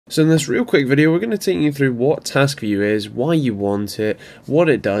So in this real quick video, we're going to take you through what Task View is, why you want it, what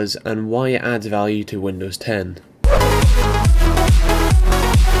it does, and why it adds value to Windows 10.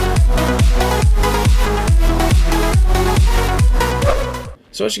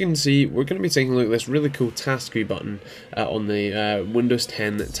 So as you can see, we're going to be taking a look at this really cool Task View button on the Windows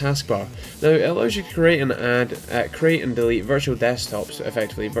 10 taskbar. Now it allows you to create and create and delete virtual desktops,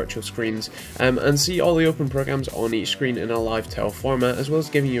 effectively virtual screens, and see all the open programs on each screen in a live tile format, as well as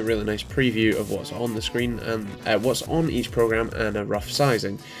giving you a really nice preview of what's on the screen and what's on each program and a rough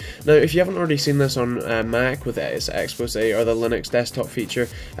sizing. Now if you haven't already seen this on Mac with its Expose or the Linux desktop feature,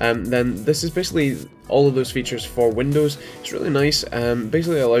 then this is basically all of those features for Windows. It's really nice.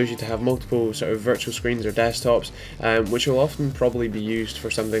 Basically allows you to have multiple sort of virtual screens or desktops, which will often probably be used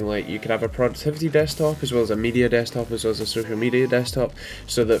for something like you could have a productivity desktop as well as a media desktop as well as a social media desktop,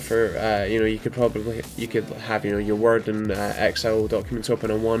 so that for you could have your Word and Excel documents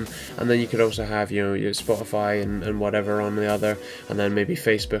open on one, and then you could also have your Spotify and whatever on the other, and then maybe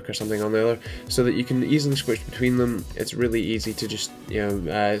Facebook or something on the other, so that you can easily switch between them. It's really easy to just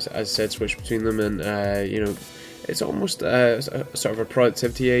as I said, switch between them, and it's almost sort of a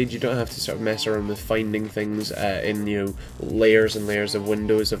productivity aid. You don't have to sort of mess around with finding things in layers and layers of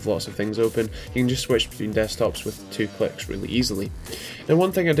windows of lots of things open. You can just switch between desktops with 2 clicks really easily. Now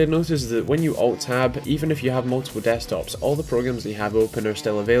one thing I did notice is that when you Alt-Tab, even if you have multiple desktops, all the programs that you have open are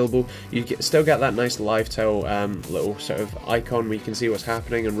still available. You still get that nice live tile little sort of icon where you can see what's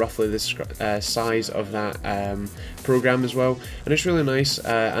happening and roughly the size of that program as well. And it's really nice,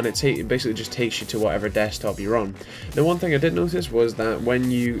 and it basically just takes you to whatever desktop you're on. Now one thing I did notice was that when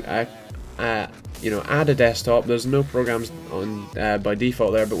you add a desktop, there's no programs on by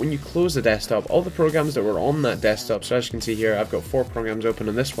default there, but when you close the desktop, all the programs that were on that desktop, so as you can see here, I've got 4 programs open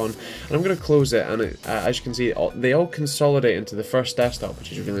on this one, and I'm going to close it, and as you can see, they all consolidate into the first desktop,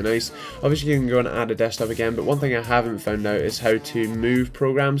 which is really nice. Obviously you can go and add a desktop again, but one thing I haven't found out is how to move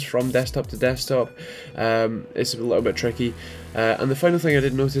programs from desktop to desktop. It's a little bit tricky. And the final thing I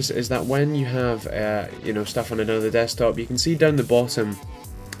did notice is that when you have stuff on another desktop, you can see down the bottom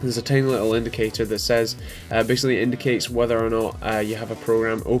there's a tiny little indicator that says, basically indicates whether or not you have a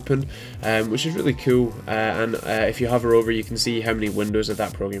program open, which is really cool, and if you hover over you can see how many windows of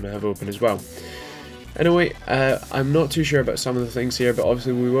that program you have open as well. Anyway, I'm not too sure about some of the things here, but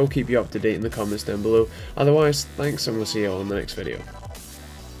obviously we will keep you up to date in the comments down below. Otherwise, thanks, and we'll see you all in the next video.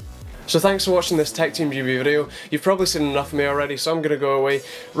 So thanks for watching this TechteamGB video. You've probably seen enough of me already, so I'm going to go away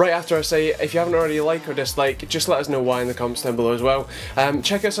right after I say, if you haven't already liked or disliked, just let us know why in the comments down below as well.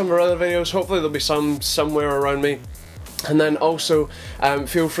 Check out some of our other videos, hopefully there'll be some somewhere around me. And then also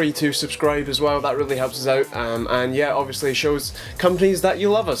feel free to subscribe as well, that really helps us out, and yeah, obviously shows companies that you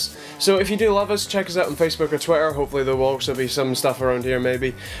love us. So if you do love us, check us out on Facebook or Twitter. Hopefully there will also be some stuff around here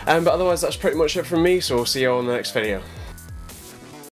maybe, but otherwise that's pretty much it from me, so we'll see you all in the next video.